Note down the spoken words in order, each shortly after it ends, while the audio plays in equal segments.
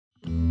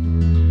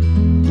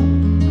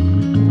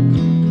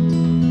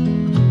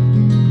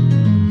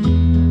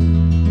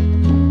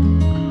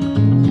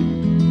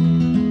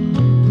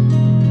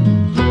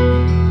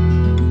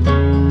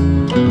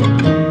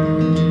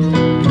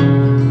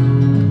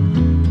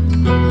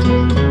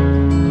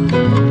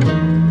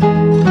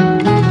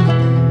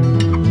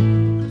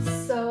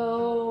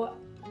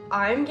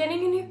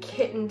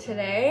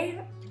today,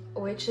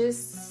 which is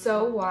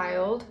so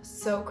wild,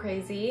 so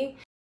crazy.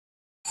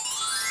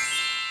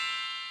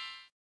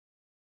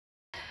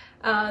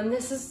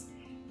 This is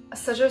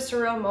such a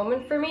surreal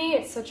moment for me.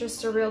 It's such a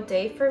surreal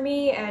day for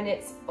me, and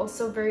it's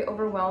also very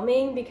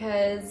overwhelming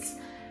because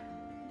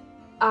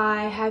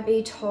I have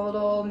a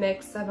total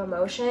mix of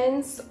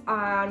emotions.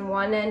 On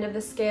one end of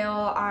the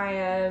scale, I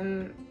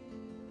am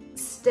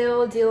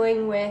still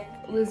dealing with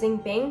losing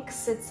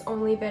Binx. It's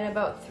only been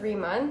about 3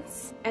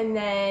 months. And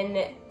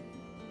then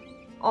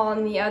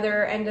on the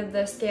other end of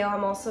the scale,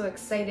 I'm also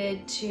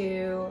excited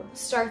to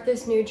start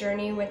this new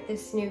journey with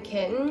this new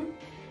kitten.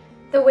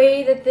 The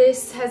way that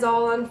this has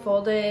all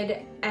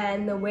unfolded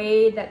and the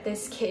way that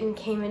this kitten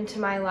came into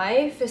my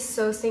life is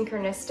so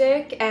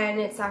synchronistic, and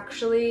it's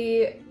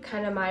actually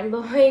kind of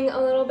mind-blowing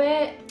a little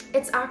bit.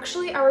 It's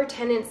actually our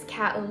tenant's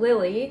cat,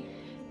 Lily,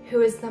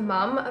 who is the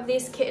mom of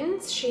these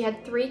kittens. She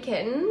had 3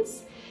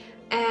 kittens,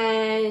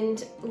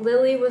 and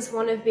Lily was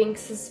one of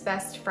Binx's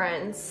best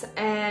friends.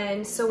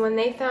 And so when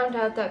they found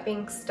out that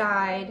Binx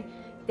died,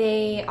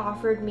 they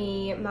offered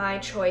me my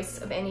choice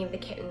of any of the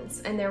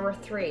kittens, and there were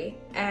 3.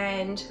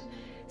 And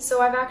so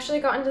I've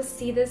actually gotten to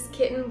see this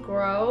kitten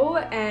grow,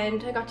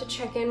 and I got to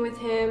check in with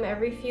him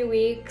every few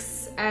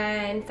weeks,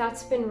 and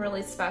that's been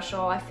really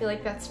special. I feel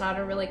like that's not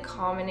a really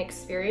common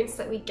experience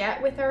that we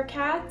get with our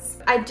cats.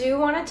 I do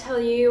want to tell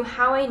you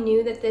how I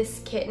knew that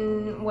this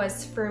kitten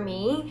was for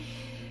me,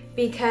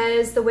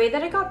 because the way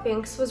that I got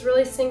Binx was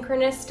really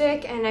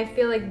synchronistic, and I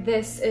feel like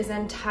this is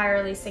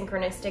entirely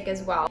synchronistic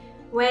as well.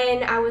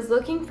 When I was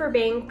looking for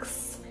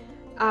Binx,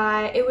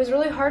 it was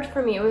really hard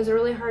for me. It was a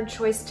really hard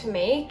choice to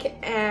make,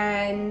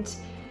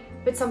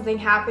 but something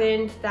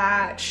happened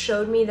that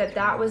showed me that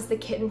that was the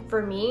kitten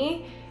for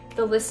me.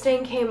 The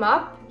listing came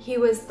up, he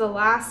was the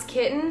last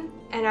kitten,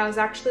 and I was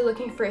actually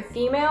looking for a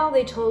female.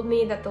 They told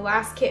me that the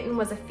last kitten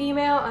was a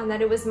female and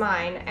that it was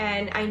mine,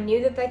 and I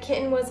knew that that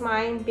kitten was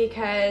mine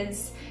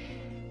because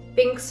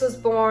Binx was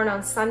born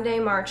on Sunday,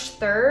 March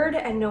 3rd,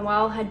 and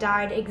Noelle had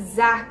died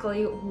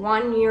exactly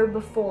 1 year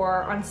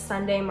before on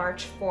Sunday,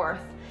 March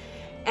 4th.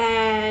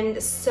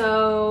 And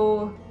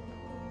so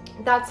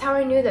that's how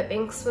I knew that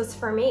Binx was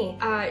for me.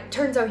 It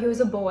turns out he was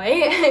a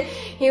boy.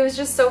 He was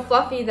just so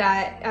fluffy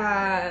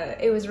that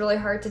it was really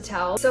hard to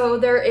tell. So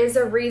there is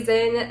a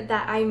reason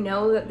that I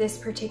know that this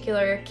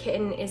particular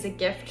kitten is a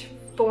gift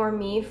for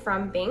me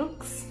from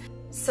Binx.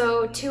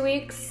 So 2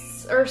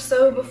 weeks or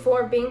so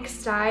before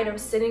Binx died, I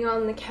was sitting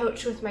on the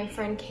couch with my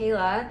friend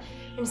Kayla,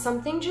 and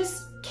something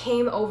just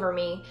came over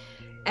me.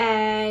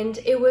 And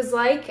it was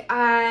like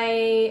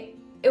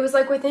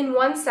within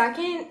 1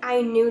 second,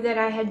 I knew that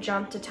I had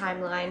jumped a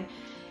timeline.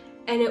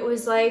 And it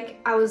was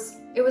like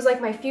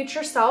my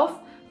future self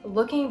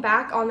looking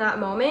back on that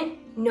moment,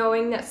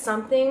 knowing that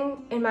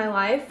something in my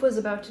life was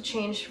about to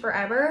change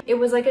forever. It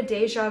was like a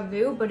deja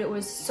vu, but it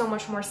was so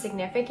much more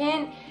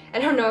significant. I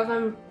don't know if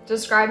I'm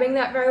describing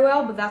that very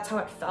well, but that's how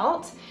it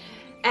felt.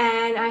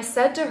 And I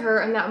said to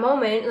her in that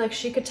moment, like,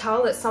 she could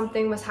tell that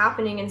something was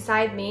happening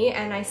inside me,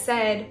 and I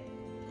said,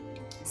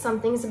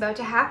 something's about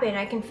to happen.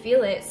 I can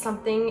feel it.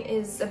 Something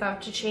is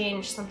about to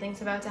change.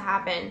 Something's about to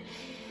happen.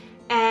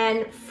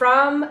 And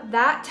from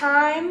that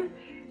time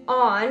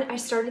on, I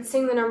started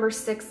seeing the number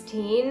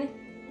 16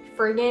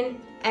 friggin'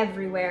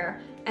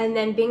 everywhere. And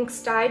then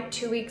Binx died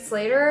 2 weeks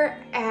later,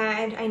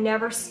 and I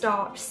never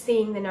stopped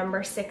seeing the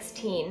number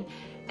 16.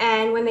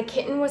 And when the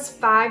kitten was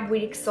 5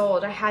 weeks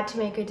old, I had to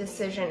make a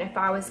decision if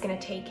I was gonna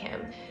take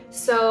him.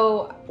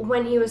 So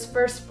when he was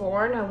first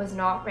born, I was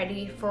not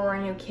ready for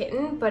a new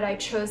kitten, but I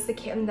chose the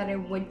kitten that I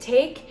would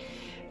take.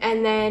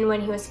 And then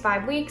when he was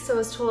 5 weeks, I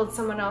was told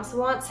someone else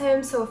wants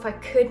him, so if I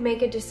could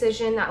make a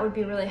decision, that would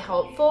be really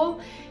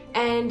helpful.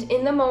 And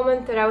in the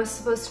moment that I was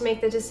supposed to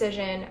make the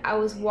decision, I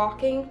was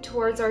walking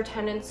towards our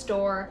tenant's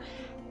door,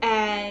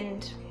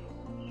 and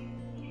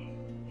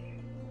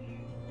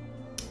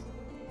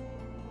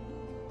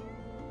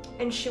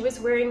she was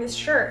wearing this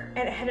shirt,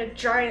 and it had a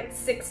giant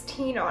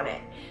 16 on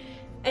it.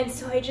 And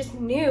so I just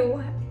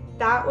knew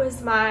that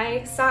was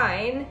my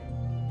sign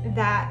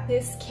that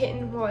this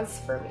kitten was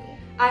for me.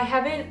 I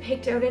haven't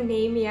picked out a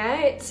name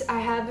yet. I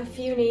have a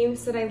few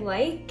names that I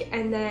like,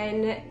 and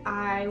then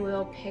I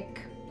will pick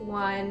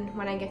one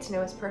when I get to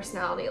know his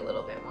personality a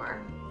little bit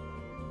more.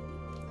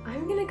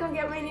 I'm gonna go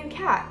get my new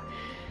cat.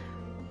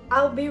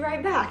 I'll be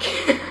right back.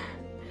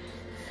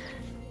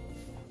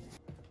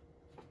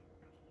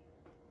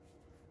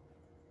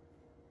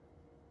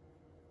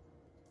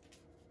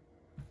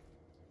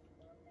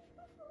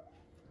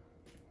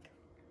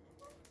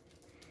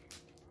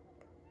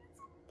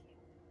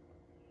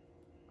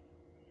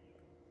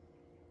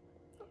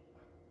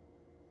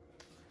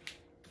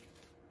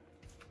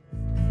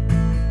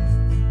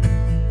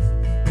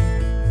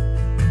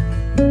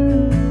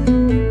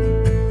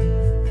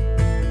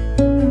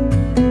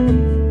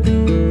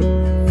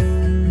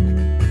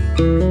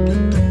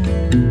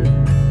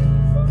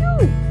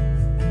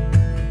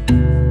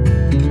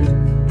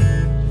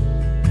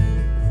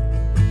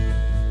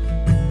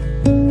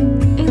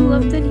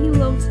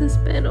 his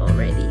bed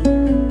already.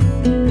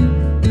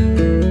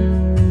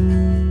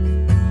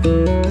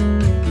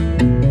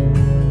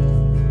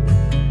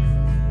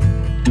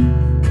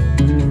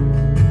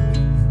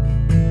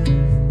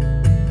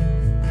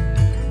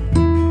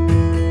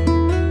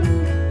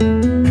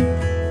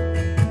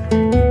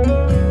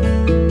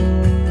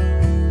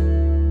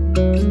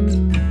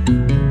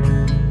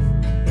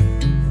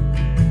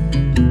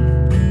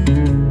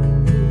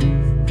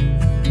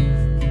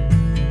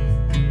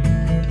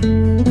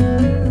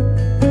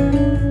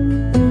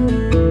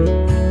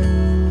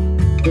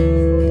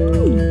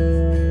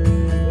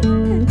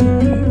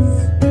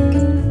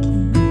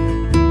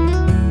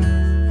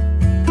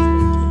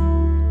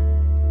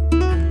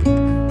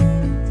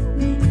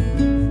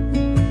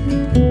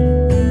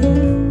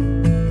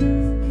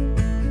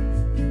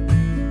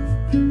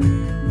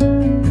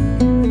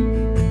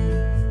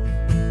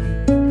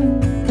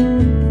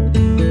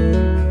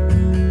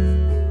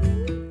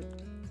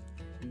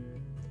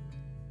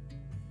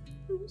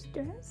 He's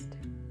dressed.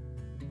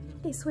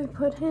 Okay, so we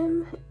put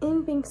him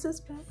in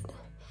Binx's bed.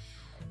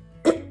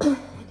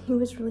 He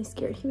was really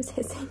scared. He was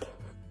hissing.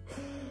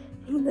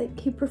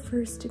 He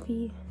prefers to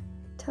be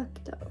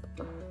tucked up.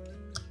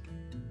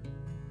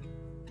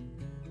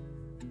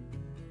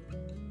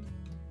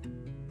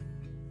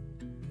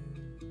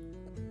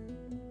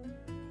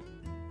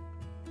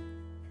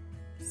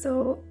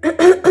 So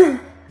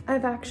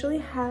I've actually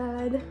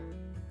had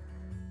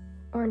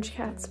orange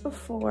cats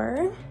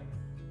before.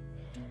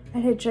 I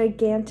had a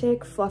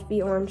gigantic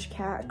fluffy orange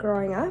cat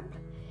growing up.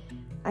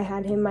 I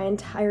had him my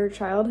entire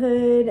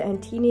childhood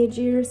and teenage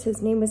years.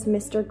 His name was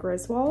Mr.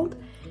 Griswold,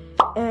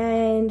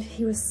 and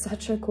he was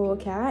such a cool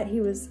cat.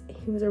 He was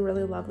a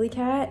really lovely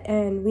cat,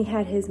 and we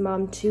had his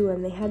mom too,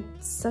 and they had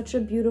such a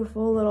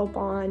beautiful little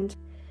bond.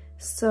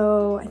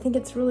 So I think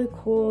it's really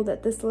cool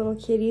that this little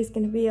kitty is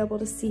going to be able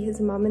to see his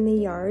mom in the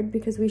yard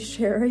because we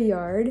share a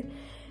yard,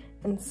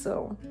 and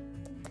so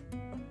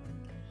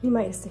he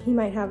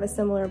might have a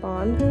similar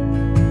bond.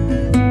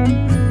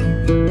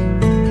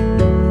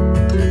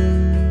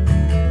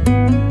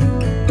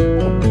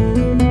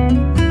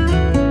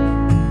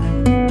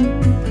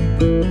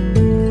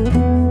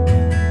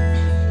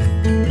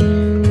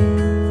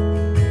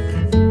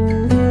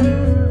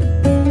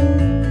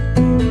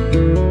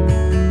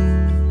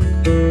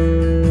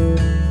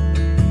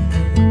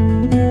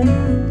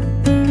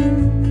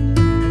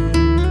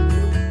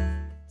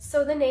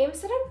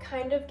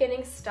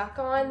 Getting stuck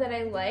on that I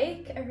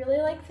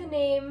really like the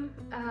name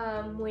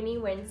Winnie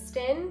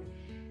Winston,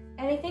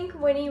 and I think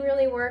Winnie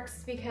really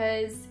works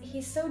because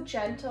he's so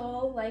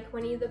gentle, like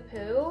Winnie the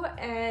Pooh,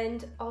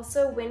 and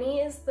also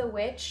Winnie is the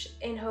witch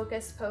in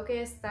Hocus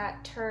Pocus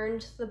that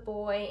turned the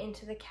boy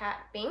into the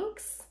cat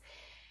Binx,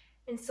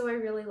 and so I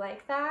really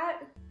like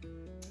that.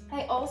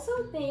 I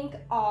also think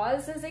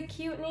Oz is a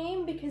cute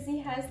name because he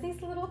has these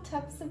little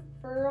tufts of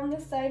fur on the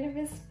side of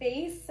his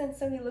face, and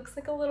so he looks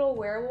like a little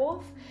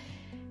werewolf.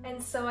 And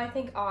so I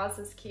think Oz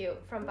is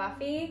cute from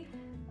Buffy.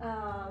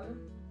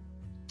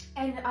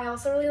 And I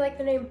also really like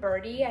the name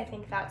Birdie. I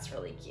think that's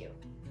really cute.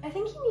 I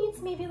think he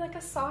needs maybe like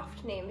a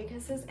soft name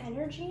because his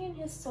energy and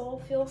his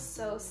soul feels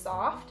so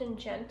soft and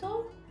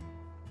gentle.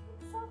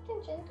 Soft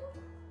and gentle.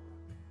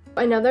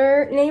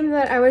 Another name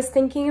that I was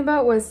thinking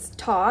about was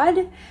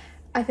Todd.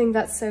 I think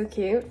that's so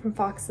cute, from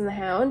Fox and the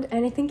Hound.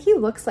 And I think he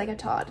looks like a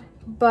Todd.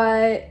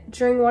 But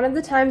during one of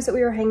the times that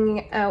we were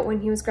hanging out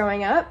when he was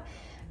growing up,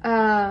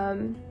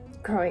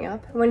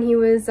 when he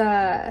was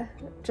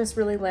just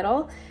really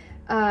little,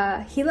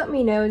 he let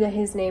me know that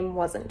his name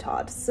wasn't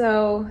Todd.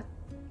 So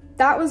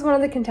that was one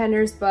of the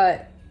contenders,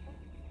 but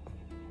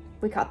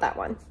we caught that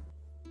one.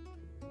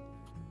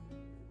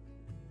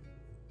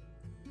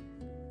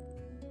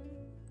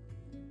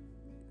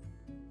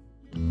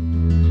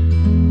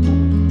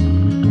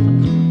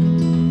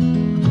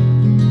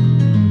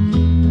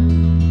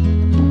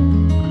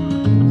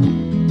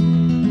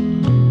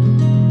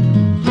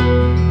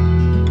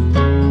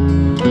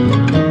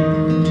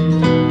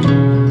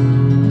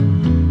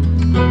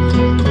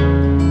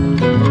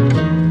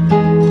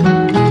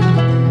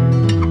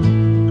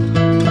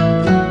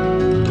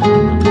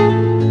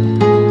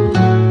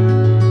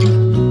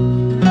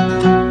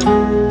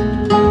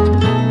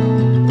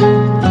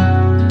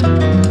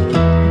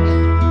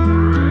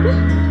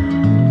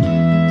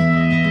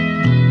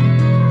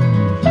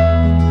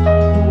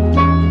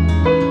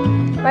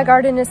 My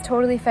garden is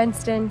totally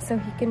fenced in, so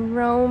he can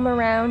roam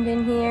around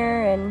in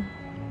here, and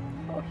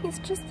oh, he's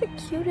just the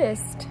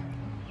cutest.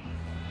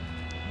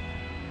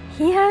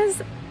 He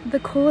has the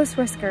coolest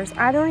whiskers.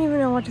 I don't even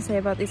know what to say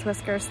about these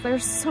whiskers. They're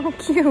so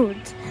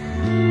cute.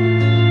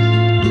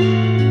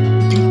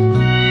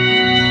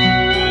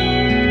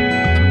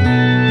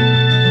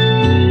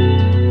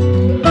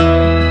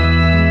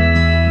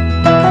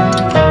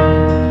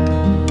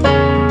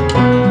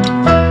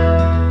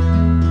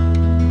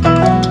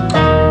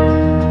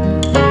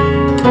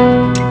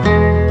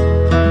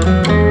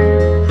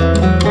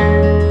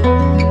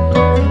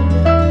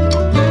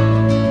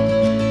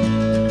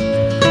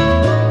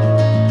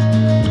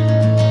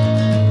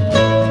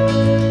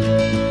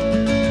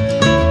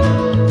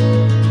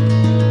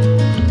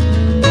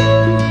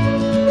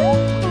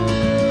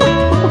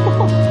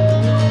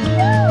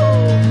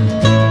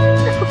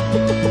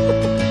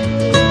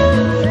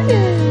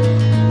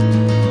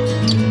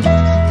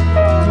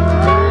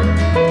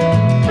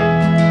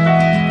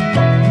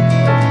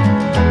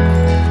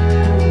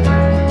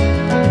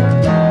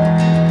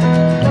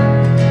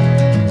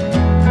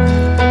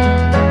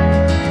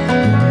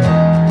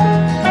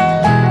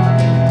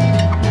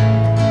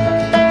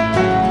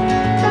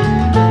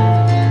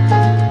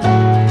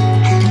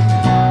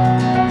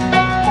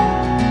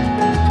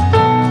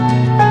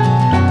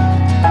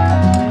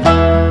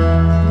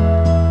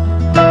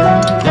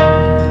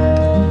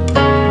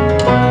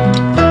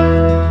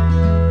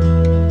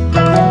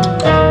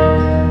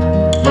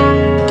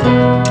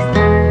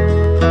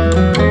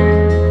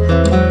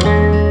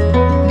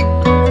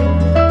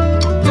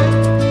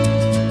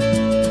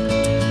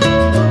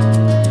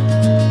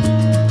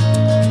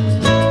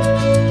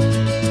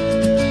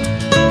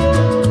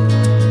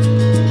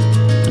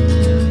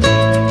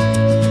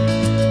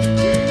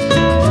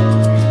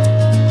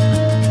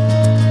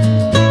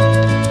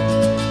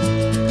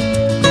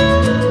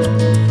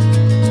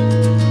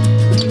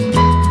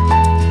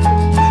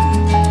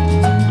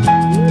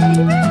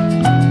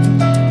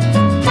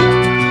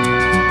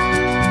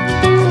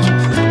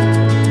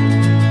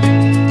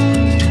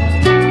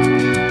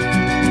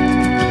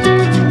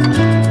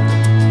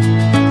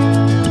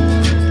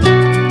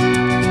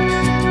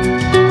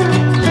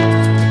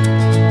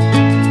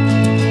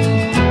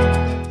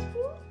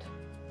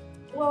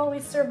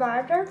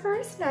 survived our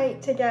first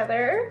night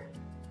together.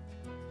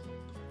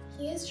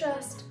 He is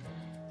just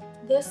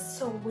the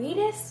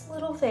sweetest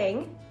little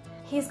thing.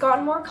 He's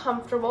gotten more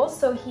comfortable,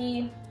 so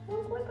he...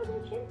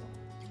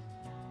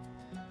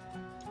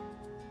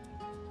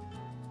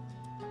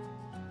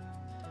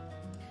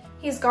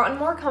 He's gotten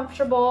more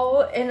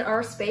comfortable in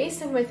our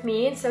space and with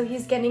me, and so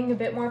he's getting a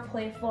bit more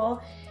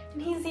playful.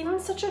 And he's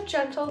even such a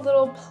gentle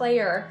little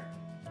player.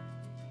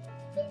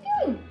 What are you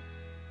doing?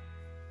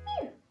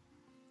 Here.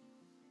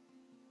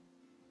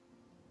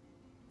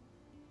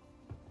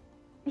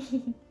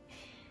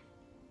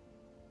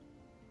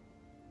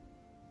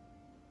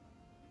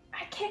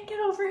 I can't get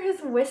over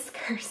his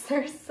whiskers.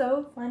 They're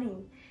so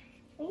funny.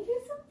 Are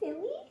you so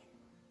silly?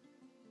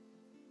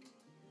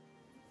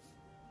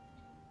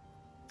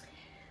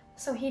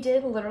 So he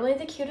did literally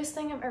the cutest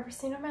thing I've ever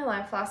seen in my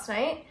life last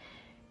night.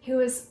 He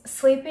was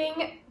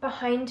sleeping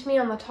behind me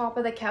on the top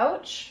of the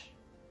couch,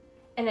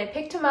 and I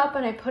picked him up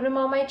and I put him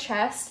on my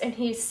chest, and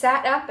he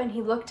sat up and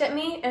he looked at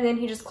me, and then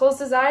he just closed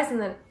his eyes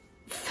and then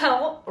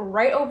fell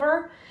right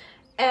over,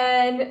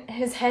 and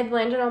his head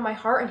landed on my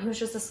heart, and he was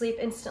just asleep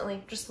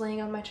instantly, just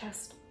laying on my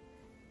chest.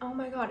 Oh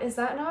my God, is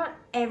that not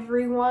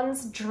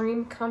everyone's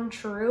dream come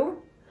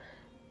true?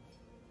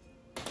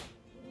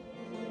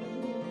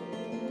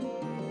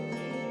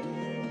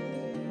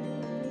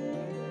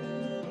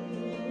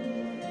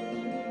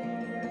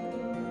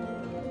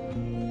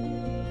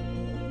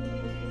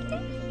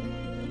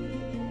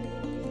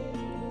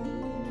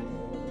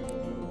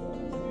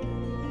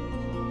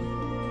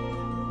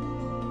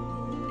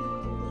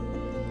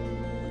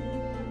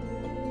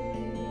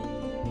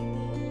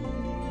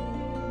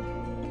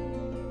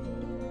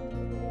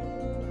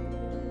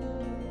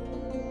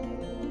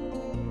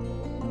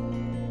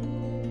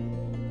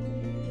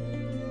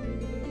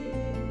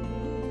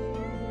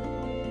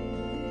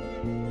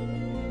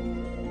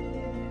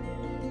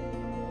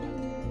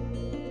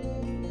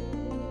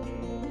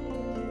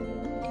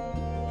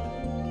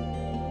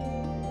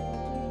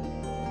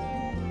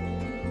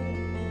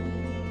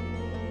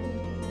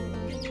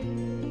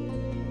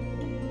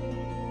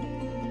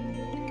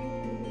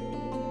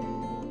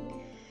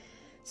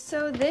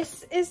 So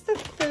this is the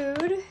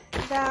food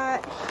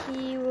that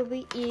he will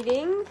be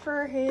eating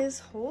for his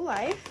whole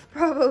life,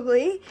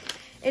 probably.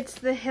 It's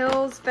the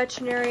Hills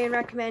veterinarian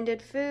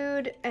recommended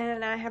food,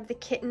 and I have the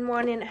kitten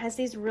one, and it has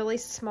these really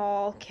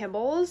small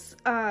kibbles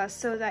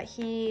so that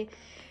he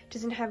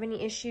doesn't have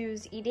any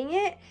issues eating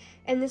it.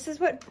 And this is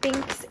what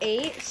Binx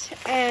ate,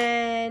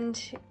 and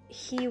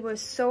he was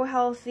so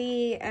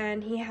healthy,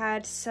 and he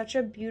had such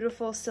a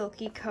beautiful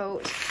silky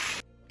coat.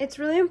 It's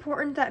really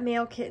important that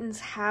male kittens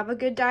have a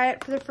good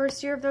diet for the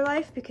first year of their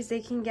life because they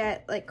can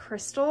get like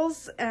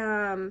crystals,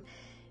 and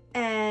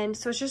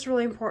so it's just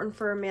really important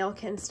for male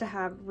kittens to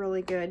have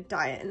really good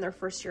diet in their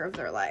first year of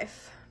their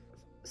life.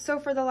 So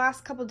for the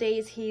last couple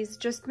days, he's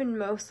just been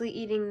mostly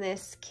eating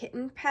this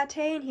kitten pate,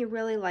 and he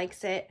really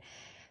likes it.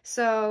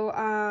 So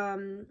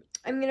I'm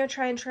gonna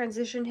try and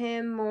transition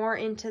him more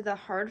into the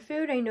hard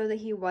food. I know that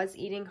he was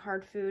eating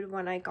hard food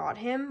when I got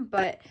him,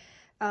 but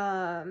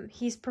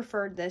he's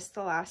preferred this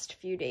the last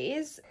few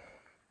days.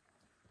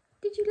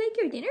 Did you like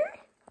your dinner?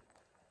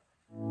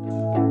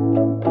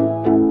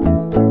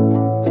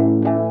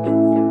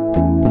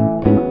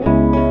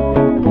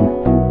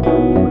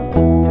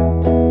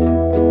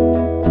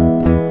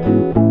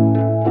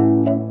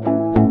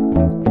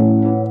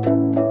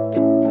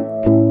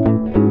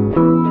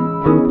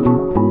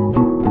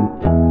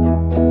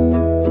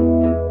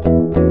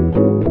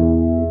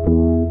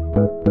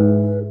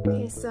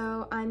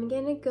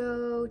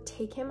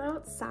 Take him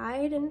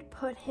outside and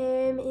put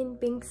him in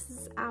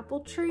Binx's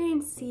apple tree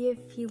and see if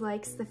he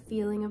likes the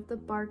feeling of the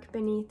bark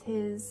beneath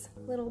his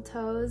little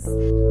toes.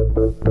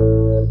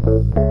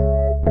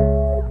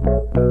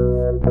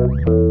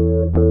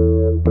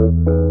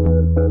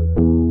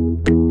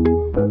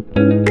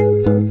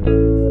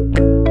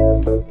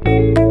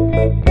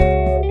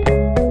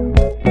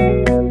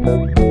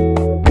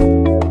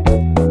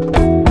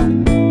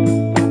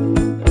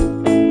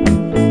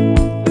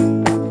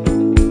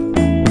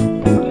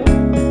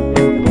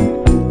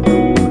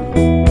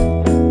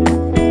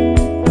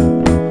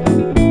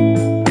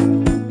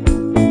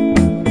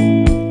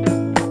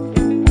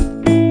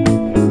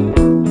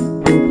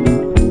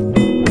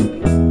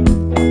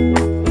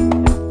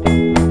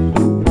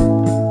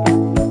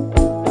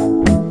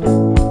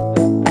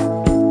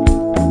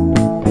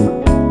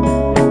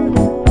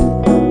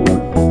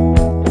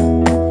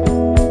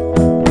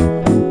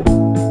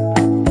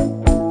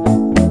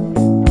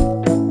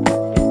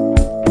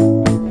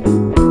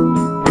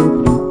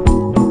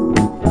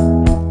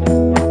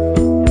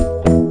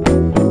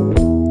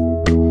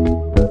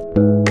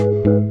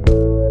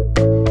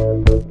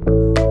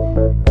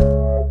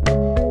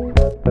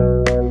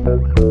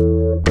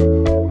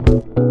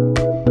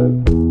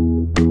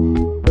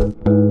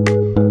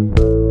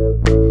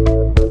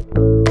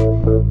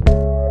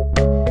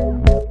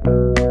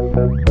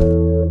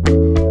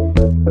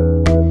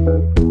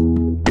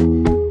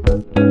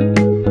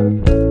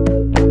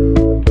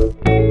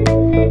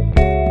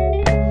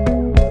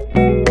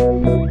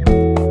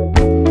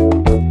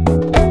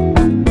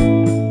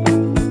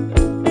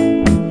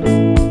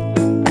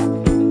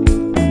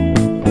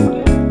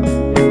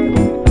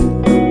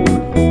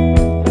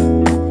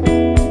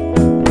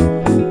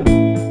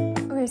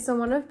 so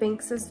one of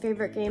Binx's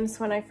favorite games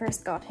when I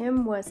first got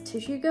him was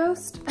Tissue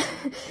Ghost.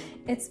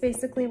 It's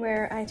basically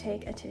where I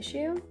take a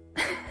tissue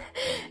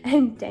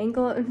and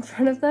dangle it in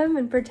front of them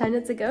and pretend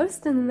it's a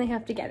ghost, and then they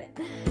have to get it.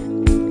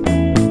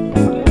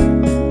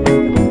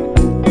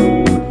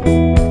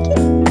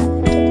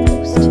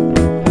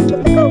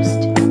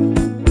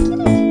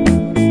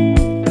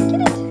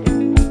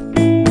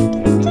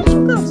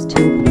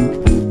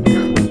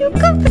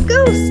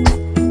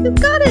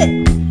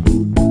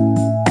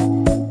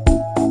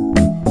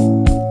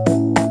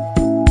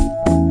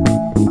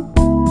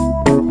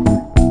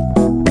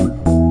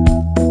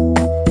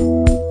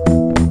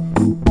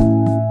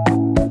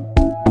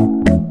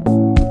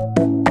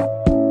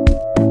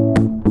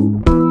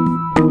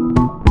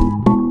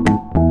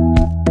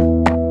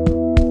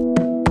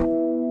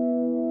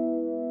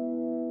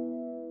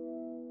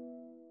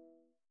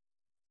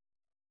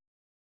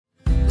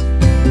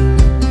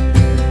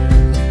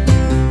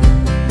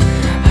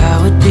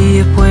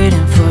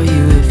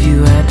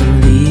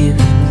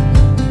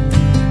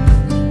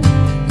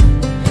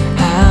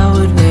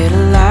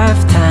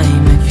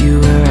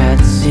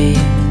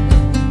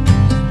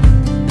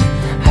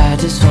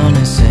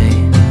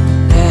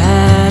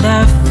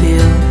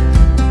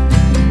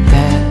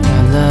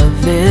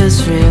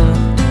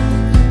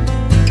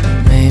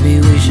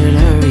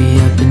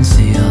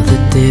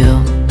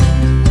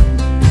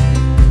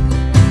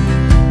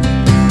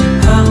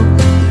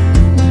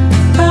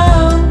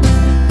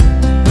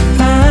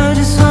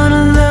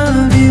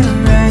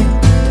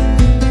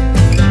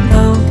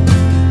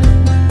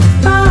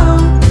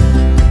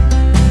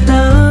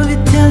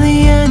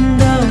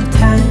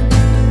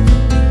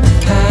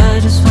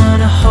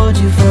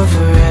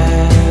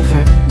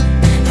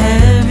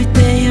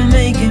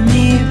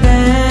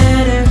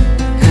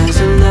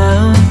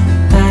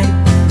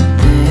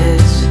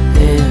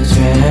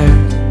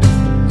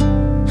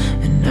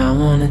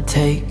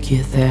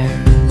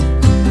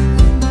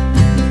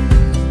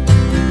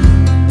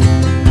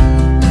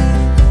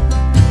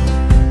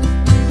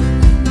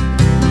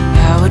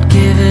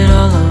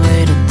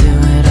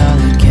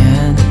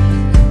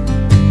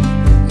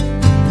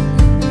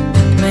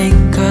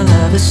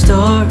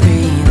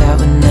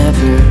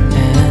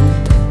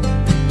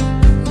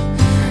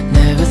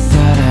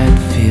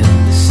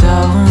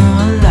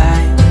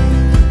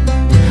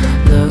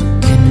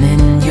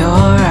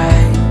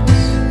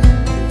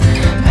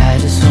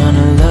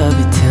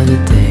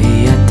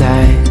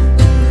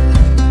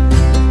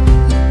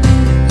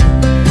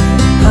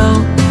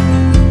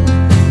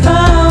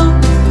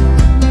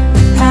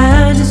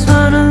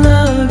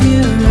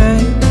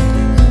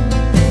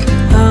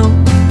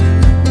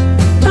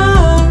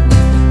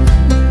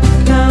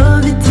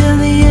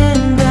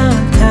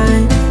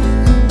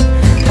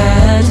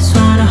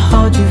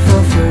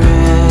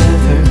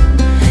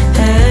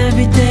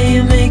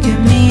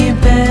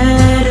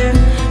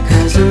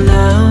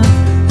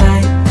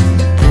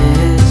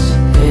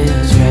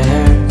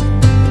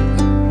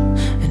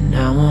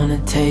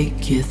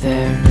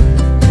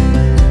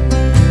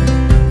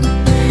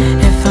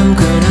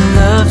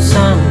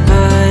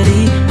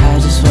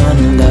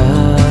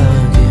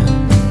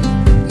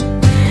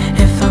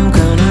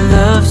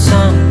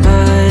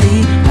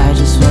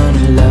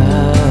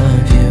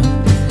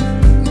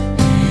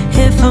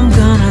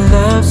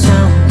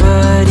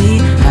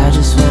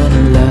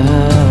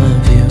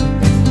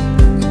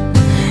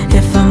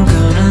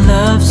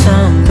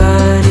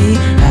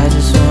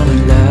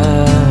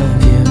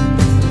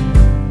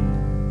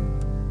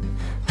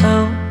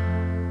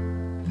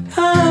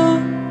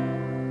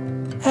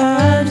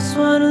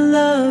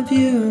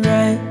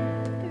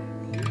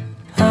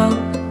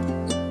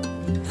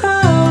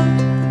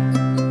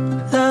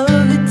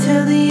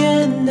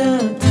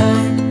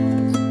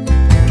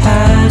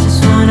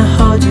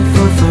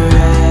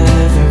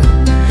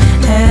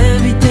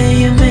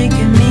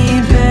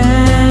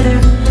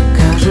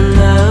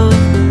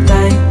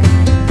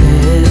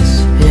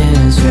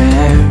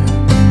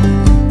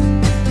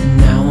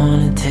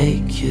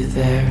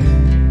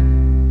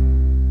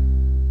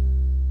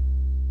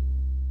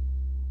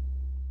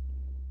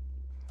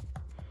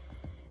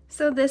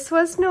 So this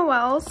was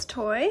Noelle's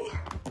toy,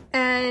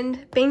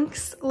 and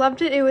Binx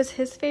loved it. It was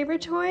his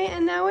favorite toy,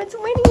 and now it's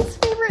Winnie's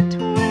favorite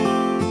toy.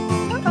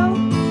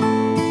 Uh-oh.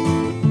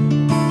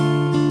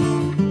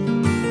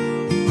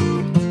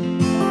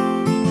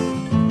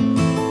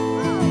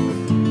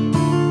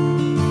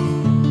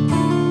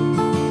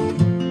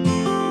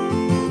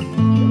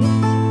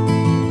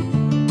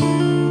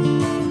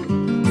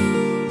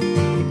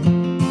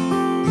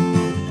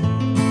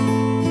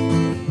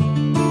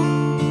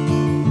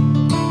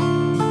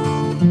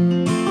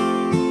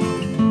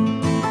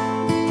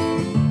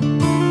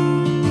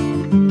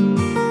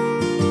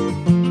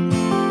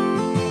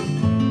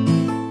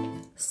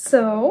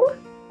 So,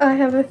 I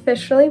have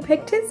officially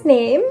picked his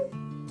name.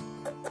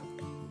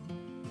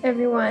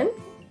 Everyone,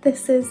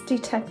 this is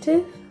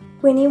Detective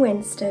Winnie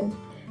Winston.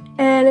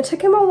 And it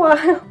took him a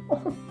while.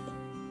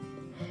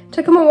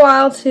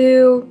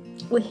 To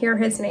hear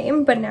his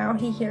name, but now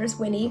he hears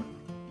Winnie.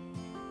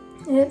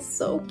 And it's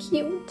so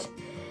cute.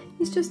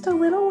 He's just a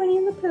little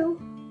Winnie the Pooh.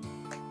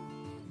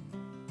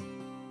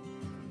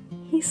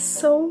 He's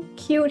so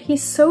cute,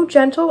 he's so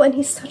gentle, and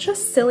he's such a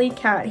silly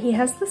cat. He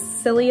has the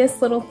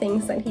silliest little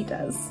things that he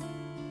does.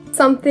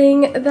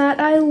 Something that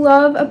I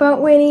love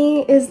about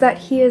Winnie is that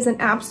he is an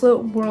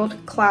absolute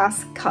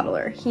world-class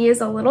cuddler. He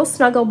is a little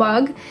snuggle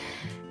bug,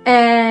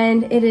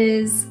 and it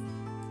is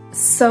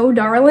so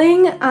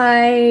darling.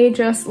 I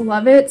just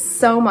love it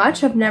so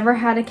much. I've never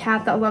had a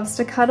cat that loves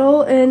to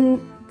cuddle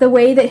in the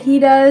way that he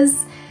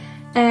does.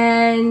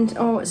 And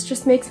oh, it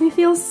just makes me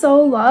feel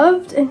so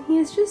loved, and he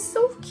is just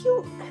so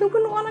cute. Who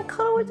wouldn't want to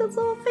cuddle with his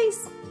little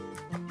face?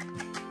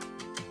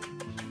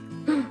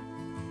 Are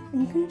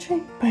you gonna try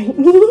to bite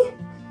me?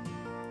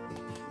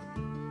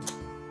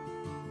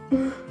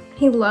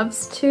 He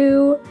loves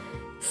to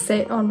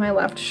sit on my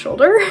left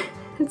shoulder.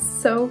 It's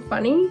so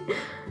funny.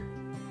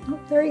 Oh,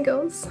 there he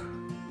goes.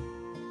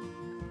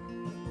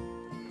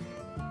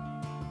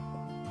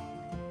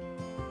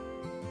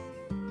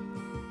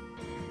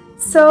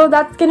 So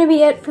that's gonna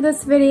be it for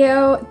this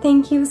video.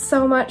 Thank you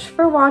so much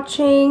for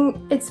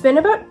watching. It's been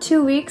about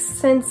 2 weeks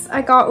since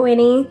I got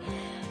Winnie,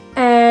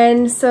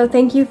 and so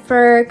thank you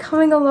for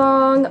coming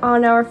along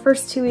on our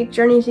first 2-week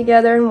journey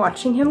together and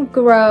watching him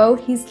grow.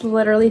 He's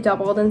literally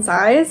doubled in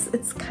size.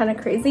 It's kind of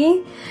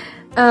crazy.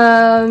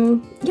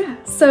 Yeah,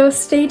 so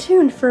stay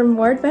tuned for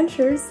more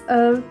adventures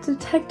of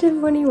Detective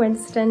Winnie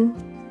Winston.